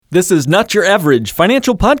This is Not Your Average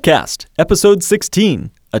Financial Podcast, Episode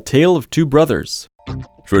 16, A Tale of Two Brothers.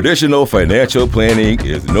 Traditional financial planning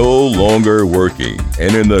is no longer working.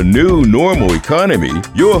 And in the new normal economy,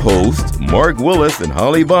 your hosts, Mark Willis and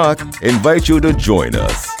Holly Bach, invite you to join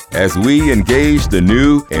us as we engage the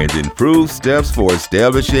new and improved steps for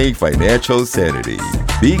establishing financial sanity.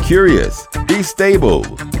 Be curious, be stable,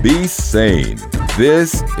 be sane.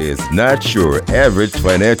 This is Not Your Average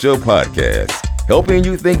Financial Podcast, helping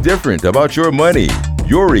you think different about your money,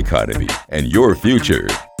 your economy, and your future.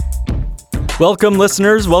 Welcome,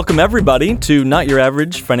 listeners. Welcome, everybody, to Not Your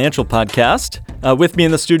Average Financial Podcast. With me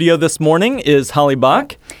in the studio this morning is Holly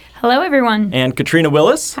Bach. Hello, everyone. And Katrina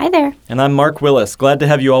Willis. Hi there. And I'm Mark Willis. Glad to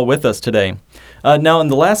have you all with us today. Now, in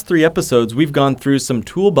the last 3 episodes, we've gone through some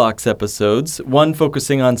toolbox episodes, one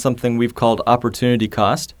focusing on something we've called opportunity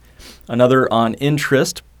cost, another on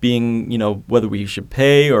interest, being, whether we should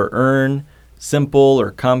pay or earn simple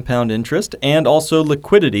or compound interest, and also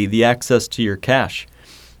liquidity, the access to your cash.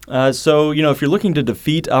 So, if you're looking to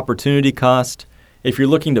defeat opportunity cost, if you're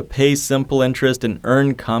looking to pay simple interest and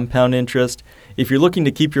earn compound interest, if you're looking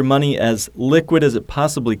to keep your money as liquid as it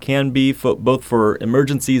possibly can be, both for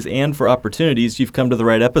emergencies and for opportunities, you've come to the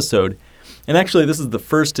right episode. And actually, this is the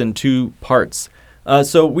first in 2 parts.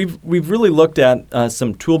 So we've really looked at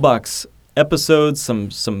some toolbox episodes,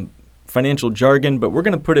 some financial jargon, but we're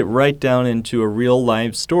going to put it right down into a real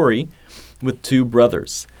live story with 2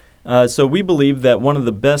 brothers. So we believe that one of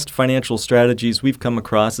the best financial strategies we've come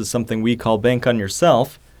across is something we call Bank on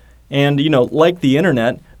Yourself. And, like the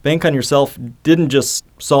internet, Bank on Yourself didn't just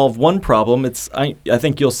solve one problem. I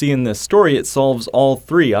think you'll see in this story, it solves all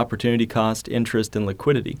 3: opportunity cost, interest, and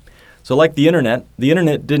liquidity. So like the internet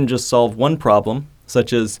didn't just solve one problem,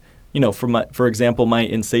 such as, for example, my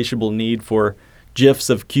insatiable need for GIFs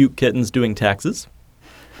of cute kittens doing taxes.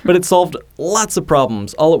 But it solved lots of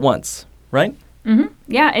problems all at once, right? Mm-hmm.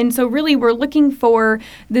 Yeah, and so really we're looking for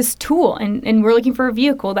this tool, and we're looking for a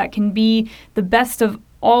vehicle that can be the best of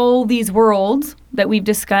all these worlds that we've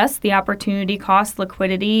discussed, the opportunity cost,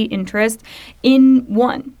 liquidity, interest, in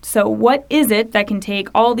one. So what is it that can take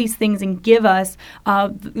all these things and give us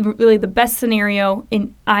really the best scenario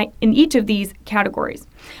in each of these categories?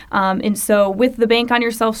 And so with the Bank on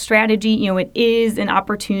Yourself strategy, it is an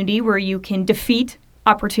opportunity where you can defeat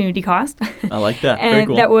opportunity cost. I like that. And very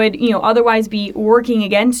cool. That would, otherwise be working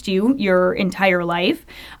against you your entire life.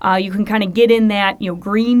 You can kind of get in that,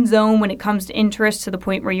 green zone when it comes to interest, to the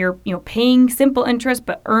point where you're, paying simple interest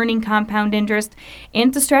but earning compound interest. And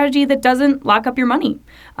it's a strategy that doesn't lock up your money,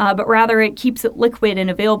 but rather it keeps it liquid and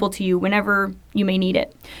available to you whenever you may need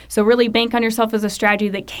it. So really, Bank on Yourself is a strategy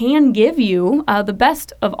that can give you the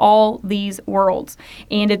best of all these worlds.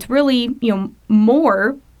 And it's really,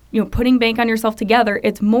 more putting Bank on Yourself together,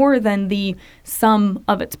 it's more than the sum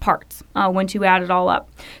of its parts once you add it all up.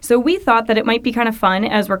 So we thought that it might be kind of fun,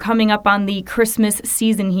 as we're coming up on the Christmas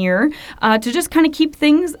season here, to just kind of keep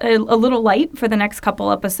things a little light for the next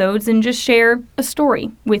couple episodes and just share a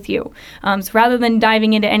story with you. So rather than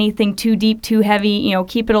diving into anything too deep, too heavy,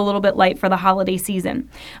 keep it a little bit light for the holiday season.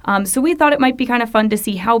 So we thought it might be kind of fun to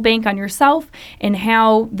see how Bank on Yourself and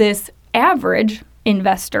how this average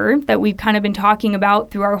investor that we've kind of been talking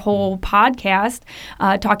about through our whole podcast,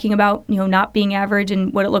 talking about, not being average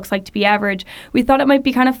and what it looks like to be average. We thought it might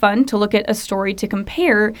be kind of fun to look at a story to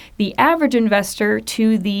compare the average investor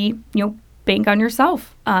to the, Bank on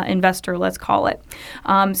Yourself investor, let's call it.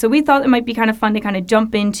 So we thought it might be kind of fun to kind of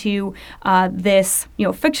jump into this,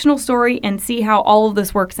 fictional story and see how all of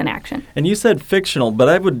this works in action. And you said fictional, but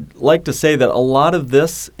I would like to say that a lot of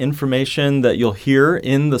this information that you'll hear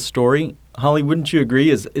in the story, Holly, wouldn't you agree,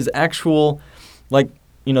 is actual, I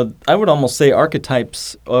would almost say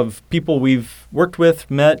archetypes of people we've worked with,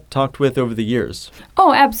 met, talked with over the years.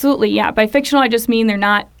 Oh, absolutely, yeah. By fictional, I just mean they're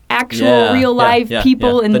not actual real life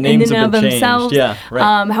people in and of themselves. Yeah,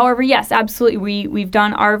 right. However, yes, absolutely. We've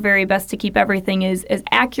done our very best to keep everything as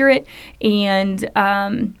accurate and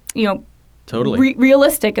totally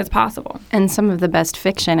realistic as possible. And some of the best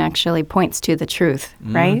fiction actually points to the truth,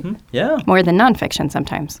 right? Mm-hmm. Yeah. More than nonfiction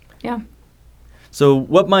sometimes. Yeah. So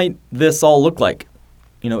what might this all look like,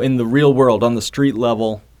 in the real world, on the street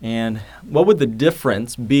level, and what would the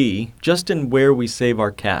difference be just in where we save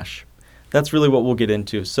our cash? That's really what we'll get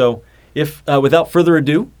into. So if without further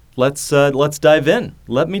ado, let's dive in.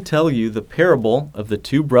 Let me tell you the parable of the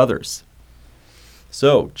 2 brothers.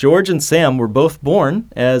 So George and Sam were both born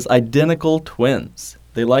as identical twins.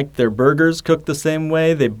 They liked their burgers cooked the same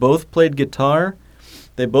way. They both played guitar.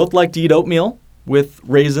 They both liked to eat oatmeal with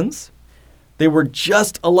raisins. They were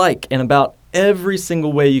just alike in about every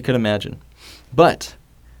single way you could imagine. But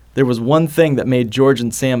there was one thing that made George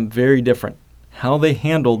and Sam very different: how they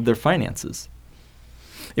handled their finances.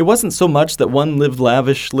 It wasn't so much that one lived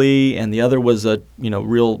lavishly and the other was a,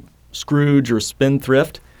 real Scrooge or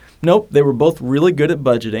spendthrift. Nope, they were both really good at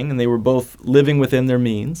budgeting and they were both living within their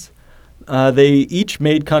means. They each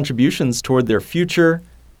made contributions toward their future.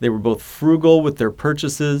 They were both frugal with their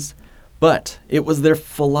purchases, but it was their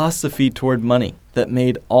philosophy toward money that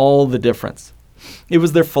made all the difference. It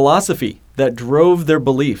was their philosophy that drove their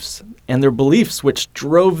beliefs, and their beliefs which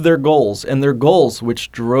drove their goals, and their goals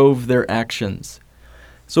which drove their actions.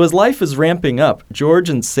 So as life is ramping up, George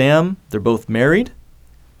and Sam, they're both married.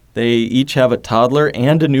 They each have a toddler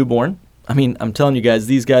and a newborn. I mean, I'm telling you guys,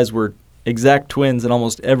 these guys were exact twins in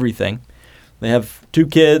almost everything. They have 2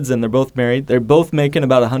 kids, and they're both married. They're both making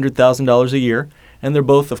about $100,000 a year, and they're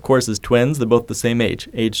both, of course, as twins. They're both the same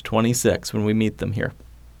age 26 when we meet them here.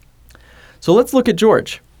 So let's look at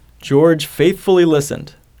George. George faithfully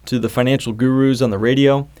listened to the financial gurus on the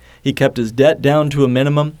radio. He kept his debt down to a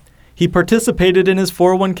minimum. He participated in his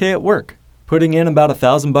 401k at work, putting in about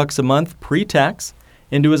 $1,000 a month pre-tax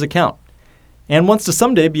into his account, and wants to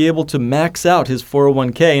someday be able to max out his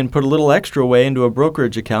 401k and put a little extra away into a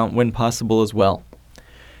brokerage account when possible as well.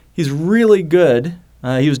 He's really good.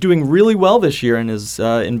 He was doing really well this year in his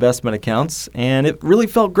investment accounts, and it really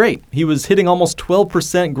felt great. He was hitting almost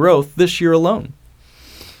 12% growth this year alone.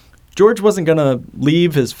 George wasn't going to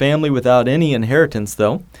leave his family without any inheritance,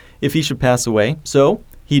 though, if he should pass away, so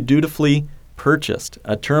he dutifully purchased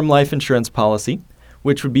a term life insurance policy,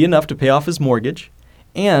 which would be enough to pay off his mortgage,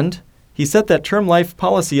 and he set that term life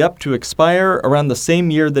policy up to expire around the same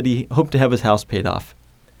year that he hoped to have his house paid off.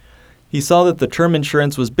 He saw that the term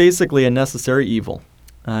insurance was basically a necessary evil,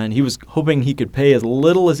 and he was hoping he could pay as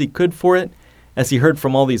little as he could for it, as he heard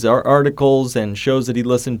from all these articles and shows that he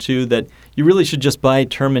listened to that you really should just buy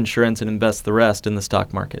term insurance and invest the rest in the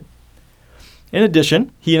stock market. In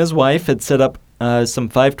addition, he and his wife had set up some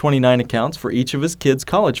 529 accounts for each of his kids'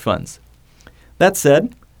 college funds. That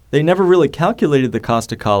said, they never really calculated the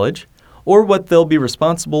cost of college or what they'll be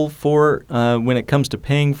responsible for when it comes to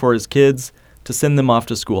paying for his kids to send them off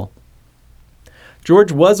to school.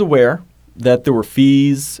 George was aware that there were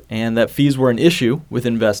fees and that fees were an issue with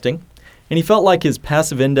investing, and he felt like his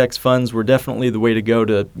passive index funds were definitely the way to go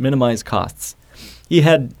to minimize costs. He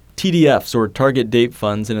had TDFs, or target date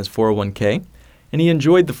funds, in his 401k, and he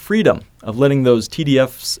enjoyed the freedom of letting those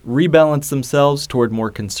TDFs rebalance themselves toward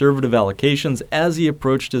more conservative allocations as he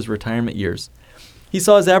approached his retirement years. He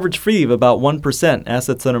saw his average fee of about 1%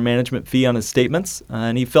 assets under management fee on his statements,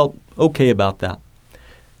 and he felt okay about that.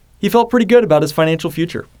 He felt pretty good about his financial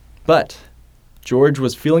future, but George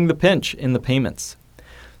was feeling the pinch in the payments.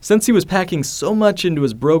 Since he was packing so much into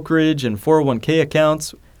his brokerage and 401k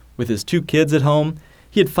accounts with his 2 kids at home,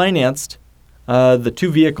 he had financed the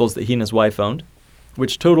 2 vehicles that he and his wife owned,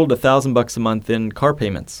 which totaled $1,000 a month in car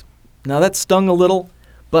payments. Now that stung a little,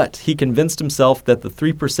 but he convinced himself that the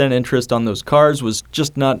 3% interest on those cars was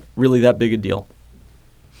just not really that big a deal.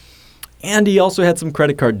 And he also had some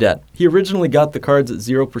credit card debt. He originally got the cards at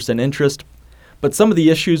 0% interest, but some of the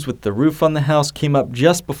issues with the roof on the house came up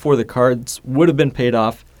just before the cards would have been paid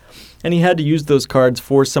off, and he had to use those cards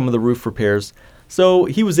for some of the roof repairs. So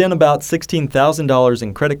he was in about $16,000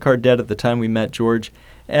 in credit card debt at the time we met George,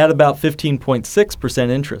 at about 15.6%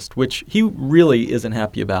 interest, which he really isn't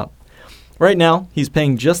happy about. Right now, he's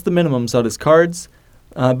paying just the minimums on his cards,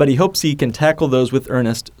 but he hopes he can tackle those with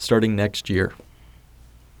earnest starting next year.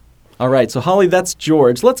 All right, so Holly, that's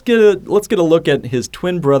George. Let's get a look at his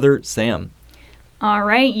twin brother, Sam. All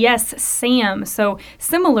right, yes, Sam. So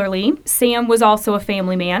similarly, Sam was also a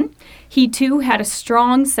family man. He too had a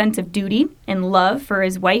strong sense of duty and love for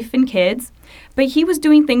his wife and kids, but he was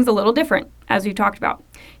doing things a little different, as we talked about.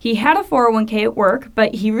 He had a 401k at work,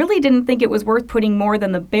 but he really didn't think it was worth putting more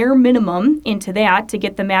than the bare minimum into that to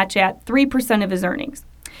get the match at 3% of his earnings.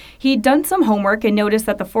 He'd done some homework and noticed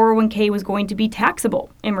that the 401k was going to be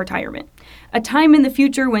taxable in retirement, a time in the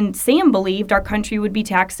future when Sam believed our country would be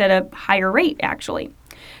taxed at a higher rate, actually.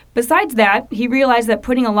 Besides that, he realized that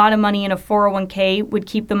putting a lot of money in a 401k would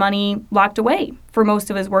keep the money locked away for most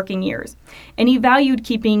of his working years, and he valued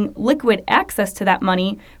keeping liquid access to that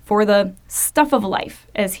money for the stuff of life,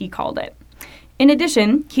 as he called it. In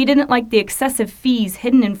addition, he didn't like the excessive fees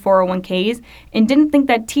hidden in 401ks and didn't think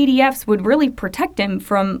that TDFs would really protect him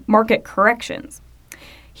from market corrections.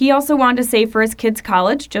 He also wanted to save for his kids'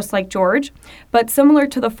 college, just like George, but similar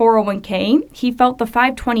to the 401k, he felt the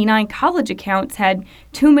 529 college accounts had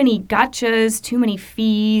too many gotchas, too many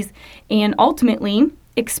fees, and ultimately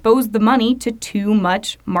exposed the money to too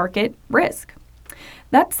much market risk.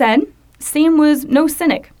 That said, Sam was no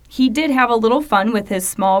cynic. he did have a little fun with his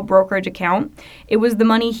small brokerage account. It was the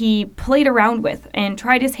money he played around with and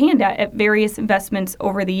tried his hand at various investments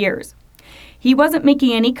over the years. He wasn't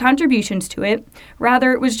making any contributions to it.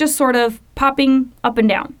 Rather, it was just sort of popping up and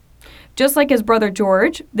down. Just like his brother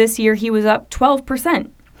George, this year he was up 12%.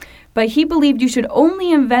 But he believed you should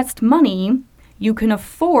only invest money you can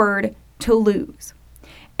afford to lose.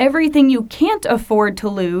 Everything you can't afford to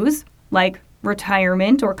lose, like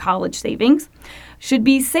retirement or college savings, should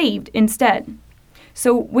be saved instead.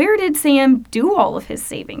 So where did Sam do all of his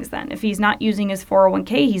savings then? If he's not using his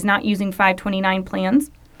 401k, he's not using 529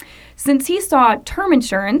 plans. Since he saw term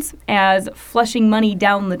insurance as flushing money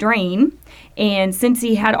down the drain, and since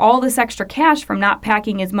he had all this extra cash from not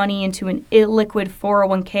packing his money into an illiquid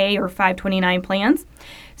 401k or 529 plans,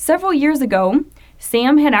 several years ago,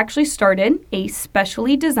 Sam had actually started a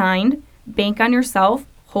specially designed Bank on Yourself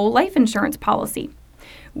whole life insurance policy,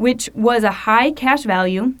 which was a high cash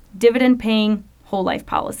value, dividend-paying whole life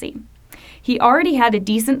policy. He already had a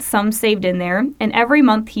decent sum saved in there, and every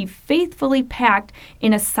month he faithfully packed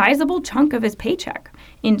in a sizable chunk of his paycheck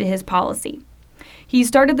into his policy. He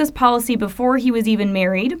started this policy before he was even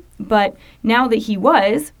married, but now that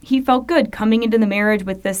he felt good coming into the marriage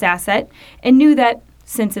with this asset and knew that,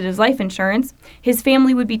 since it is life insurance, his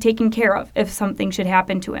family would be taken care of if something should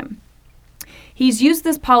happen to him. He's used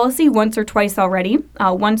this policy once or twice already,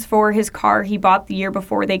 once for his car he bought the year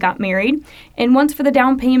before they got married, and once for the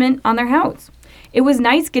down payment on their house. It was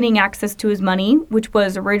nice getting access to his money, which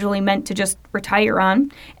was originally meant to just retire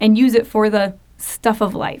on, and use it for the stuff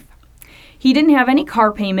of life. He didn't have any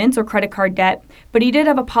car payments or credit card debt, but he did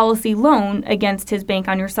have a policy loan against his Bank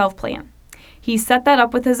on Yourself plan. He set that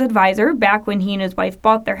up with his advisor back when he and his wife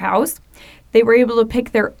bought their house. They were able to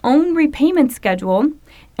pick their own repayment schedule,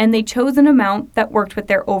 and they chose an amount that worked with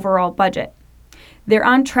their overall budget. They're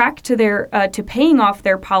on track to paying off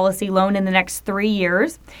their policy loan in the next 3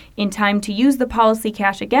 years, in time to use the policy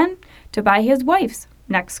cash again to buy his wife's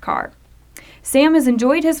next car. Sam has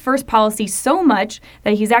enjoyed his first policy so much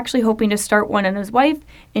that he's actually hoping to start one on his wife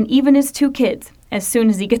and even his 2 kids as soon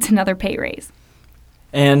as he gets another pay raise.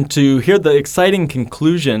 And to hear the exciting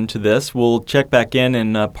conclusion to this, we'll check back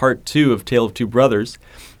in part 2 of Tale of Two Brothers.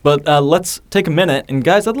 But let's take a minute. And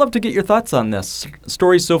guys, I'd love to get your thoughts on this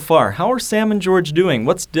story so far. How are Sam and George doing?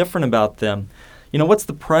 What's different about them? What's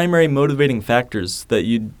the primary motivating factors that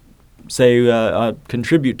you'd say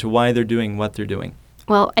contribute to why they're doing what they're doing?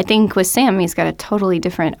 Well, I think with Sam, he's got a totally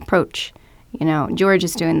different approach. George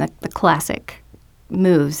is doing the classic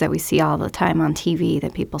moves that we see all the time on TV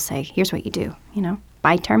that people say, here's what you do,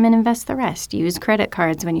 buy term and invest the rest. Use credit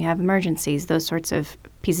cards when you have emergencies. Those sorts of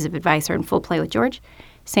pieces of advice are in full play with George.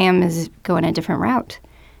 Sam is going a different route,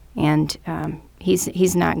 and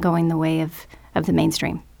he's not going the way of the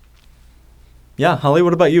mainstream. Yeah, Holly,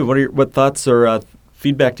 what about you? What thoughts or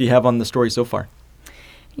feedback do you have on the story so far?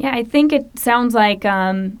 Yeah, I think it sounds like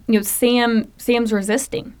Sam's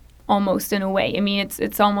resisting almost in a way. I mean,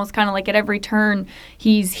 it's almost kind of like at every turn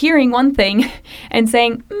he's hearing one thing and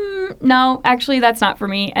saying, no, actually that's not for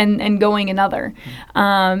me, and going another.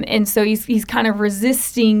 And so he's kind of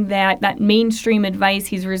resisting that mainstream advice.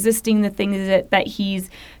 He's resisting the things that he's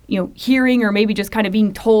hearing or maybe just kind of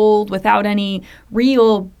being told without any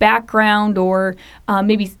real background or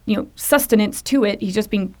maybe sustenance to it. He's just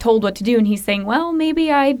being told what to do, and he's saying, well,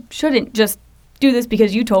 maybe I shouldn't just do this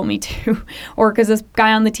because you told me to, or because this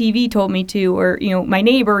guy on the TV told me to, or my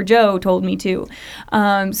neighbor Joe told me to.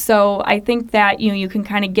 So I think that you can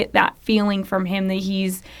kind of get that feeling from him that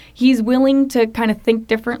he's willing to kind of think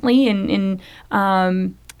differently and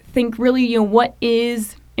think really what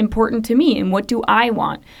is important to me and what do I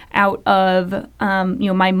want out of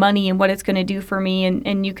my money and what it's going to do for me,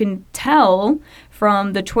 and you can tell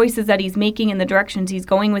from the choices that he's making and the directions he's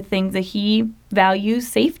going with things that he values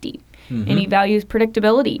safety. Mm-hmm. And he values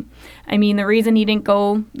predictability. I mean, the reason he didn't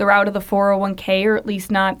go the route of the 401k, or at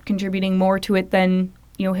least not contributing more to it than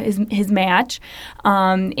his match,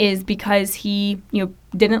 is because he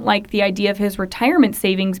didn't like the idea of his retirement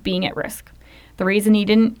savings being at risk. The reason he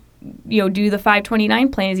didn't do the 529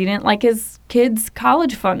 plan is he didn't like his kids'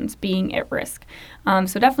 college funds being at risk.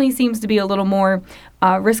 So definitely seems to be a little more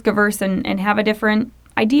risk averse and have a different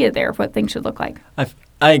idea there of what things should look like.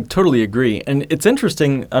 I totally agree. And it's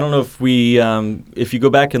interesting. I don't know if you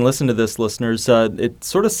go back and listen to this, listeners, it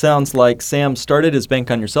sort of sounds like Sam started his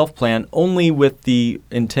Bank on Yourself plan only with the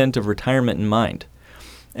intent of retirement in mind.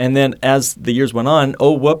 And then as the years went on,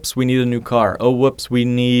 oh, whoops, we need a new car. Oh, whoops, we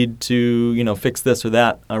need to, fix this or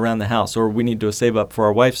that around the house, or we need to save up for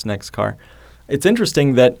our wife's next car. It's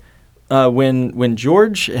interesting that when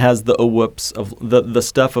George has the oh, whoops of the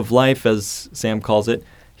stuff of life, as Sam calls it,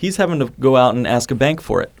 he's having to go out and ask a bank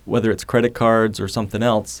for it, whether it's credit cards or something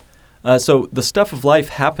else. So the stuff of life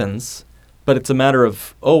happens, but it's a matter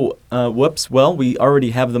of, whoops, well, we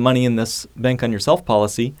already have the money in this bank on yourself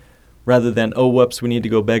policy, rather than, whoops, we need to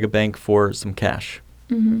go beg a bank for some cash.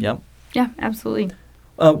 Mm-hmm. Yep. Yeah, absolutely.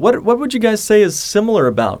 What would you guys say is similar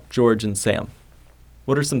about George and Sam?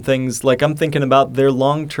 What are some things, like I'm thinking about their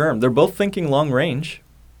long term. They're both thinking long range,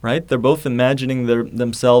 right? They're both imagining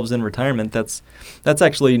themselves in retirement. That's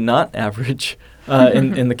actually not average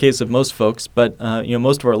in the case of most folks. But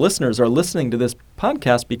most of our listeners are listening to this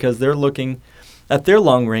podcast because they're looking at their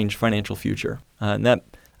long range financial future, and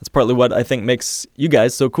that's partly what I think makes you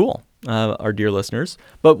guys so cool, our dear listeners.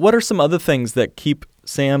 But what are some other things that keep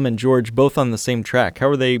Sam and George both on the same track? How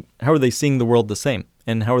are they seeing the world the same,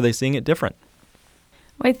 and how are they seeing it different?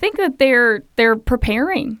 Well, I think that they're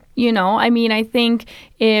preparing. I think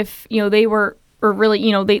if they were, or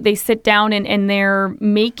really, they sit down and they're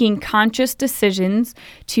making conscious decisions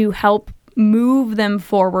to help move them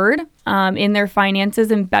forward in their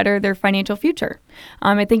finances and better their financial future.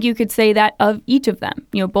 I think you could say that of each of them.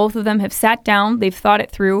 Both of them have sat down, they've thought it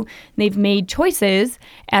through, they've made choices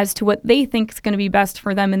as to what they think is going to be best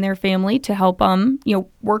for them and their family to help them,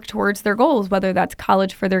 work towards their goals, whether that's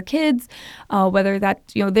college for their kids, whether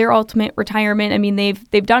that's, their ultimate retirement. I mean,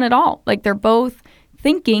 they've done it all. Like, they're both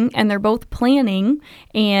thinking and they're both planning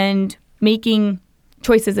and making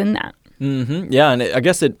choices in that. Mm-hmm. Yeah, and I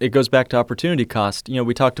guess it goes back to opportunity cost.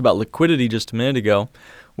 We talked about liquidity just a minute ago,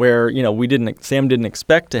 where Sam didn't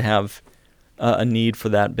expect to have a need for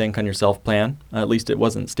that bank on yourself plan. At least it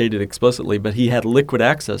wasn't stated explicitly, but he had liquid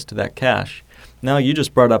access to that cash. Now you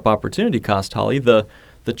just brought up opportunity cost, Holly. The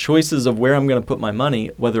choices of where I'm going to put my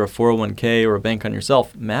money, whether a 401k or a bank on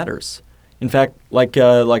yourself, matters. In fact, like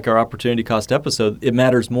our opportunity cost episode, it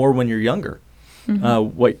matters more when you're younger.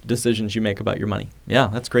 Mm-hmm. What decisions you make about your money. Yeah,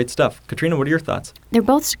 that's great stuff. Katrina, what are your thoughts? They're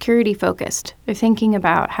both security focused. They're thinking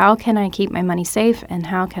about how can I keep my money safe and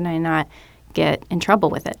how can I not get in trouble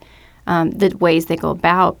with it. The ways they go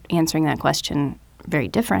about answering that question are very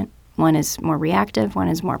different. One is more reactive, one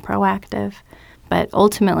is more proactive. But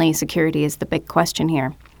ultimately, security is the big question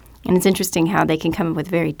here. And it's interesting how they can come up with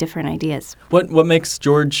very different ideas. What makes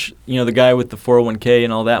George, the guy with the 401k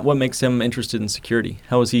and all that, what makes him interested in security?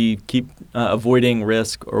 How does he keep avoiding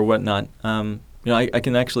risk or whatnot? I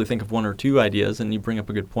can actually think of one or two ideas, and you bring up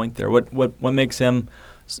a good point there. What makes him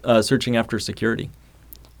searching after security?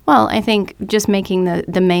 Well, I think just making the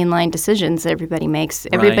mainline decisions that everybody makes.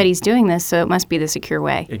 Right. Everybody's doing this, so it must be the secure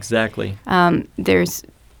way. Exactly.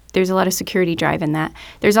 There's a lot of security drive in that.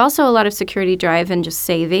 There's also a lot of security drive in just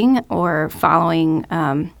saving or following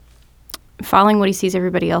what he sees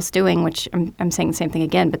everybody else doing, which I'm saying the same thing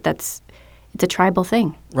again, but it's a tribal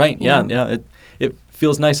thing. Right, yeah. It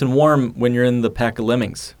feels nice and warm when you're in the pack of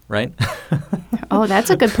lemmings, right? Oh, that's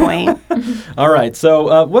a good point. All right,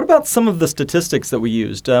 so what about some of the statistics that we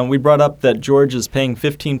used? We brought up that George is paying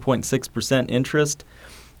 15.6% interest.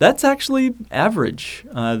 That's actually average,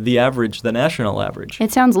 the national average.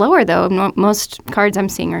 It sounds lower, though. Most cards I'm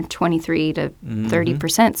seeing are 23 to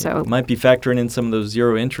 30%. So might be factoring in some of those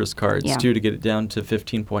zero interest cards, too, to get it down to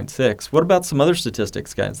 15.6. What about some other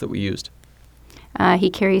statistics, guys, that we used? He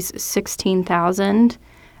carries $16,000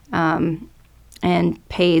 and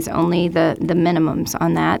pays only the minimums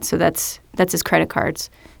on that. So that's his credit cards.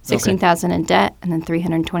 $16,000 in debt and then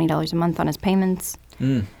 $320 a month on his payments.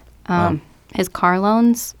 Wow. His car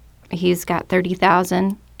loans, he's got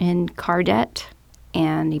 $30,000 in car debt,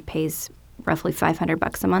 and he pays roughly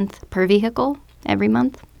 $500 a month per vehicle every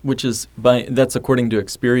month. Which is that's according to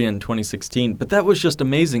Experian 2016. But that was just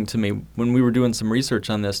amazing to me when we were doing some research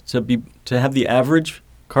on this to have the average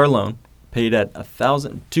car loan paid at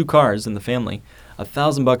two cars in the family,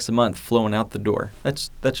 $1,000 a month flowing out the door.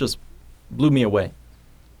 That just blew me away.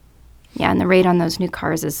 Yeah, and the rate on those new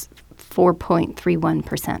cars is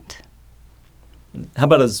 4.31%. How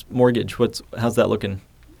about his mortgage? How's that looking?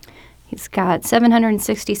 He's got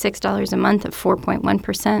 $766 a month at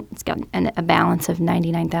 4.1%. He's got a balance of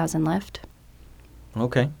 $99,000 left.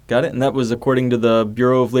 Okay, got it. And that was according to the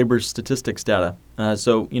Bureau of Labor Statistics data.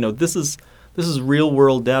 So this is real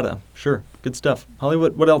world data. Sure, good stuff. Holly,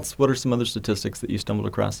 what else? What are some other statistics that you stumbled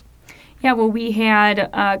across? Yeah, well, we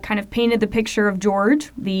had kind of painted the picture of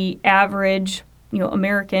George, the average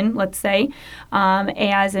American, let's say,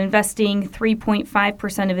 as investing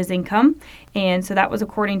 3.5% of his income And so that was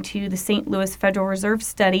according to the St. Louis Federal Reserve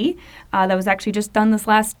study that was actually just done this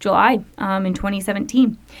last July in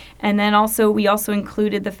 2017. And then we also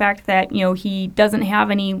included the fact that, he doesn't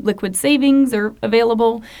have any liquid savings or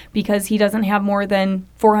available because he doesn't have more than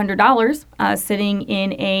 $400 sitting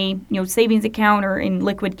in a savings account or in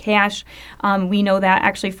liquid cash. We know that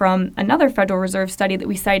actually from another Federal Reserve study that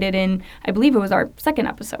we cited in, I believe it was our second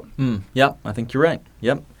episode. Yep, I think you're right.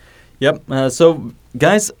 Yep. So,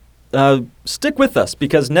 guys, stick with us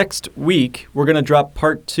because next week we're going to drop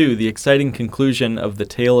part 2, the exciting conclusion of The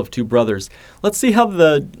Tale of Two Brothers. Let's see how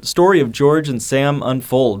the story of George and Sam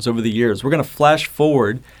unfolds over the years. We're going to flash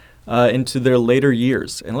forward into their later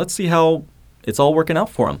years, and let's see how it's all working out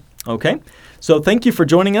for them. Okay? So thank you for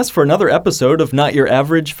joining us for another episode of Not Your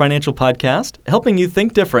Average Financial Podcast, helping you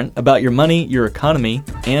think different about your money, your economy,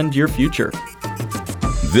 and your future.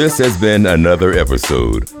 This has been another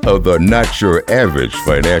episode of the Not Your Average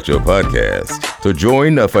Financial Podcast. To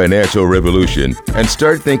join a financial revolution and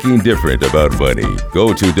start thinking different about money,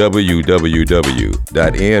 go to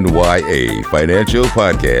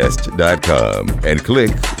www.nyafinancialpodcast.com and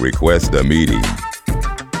click Request a Meeting.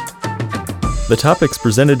 The topics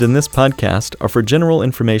presented in this podcast are for general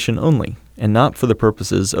information only and not for the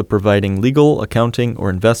purposes of providing legal, accounting, or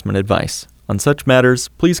investment advice. On such matters,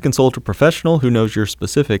 please consult a professional who knows your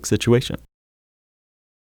specific situation.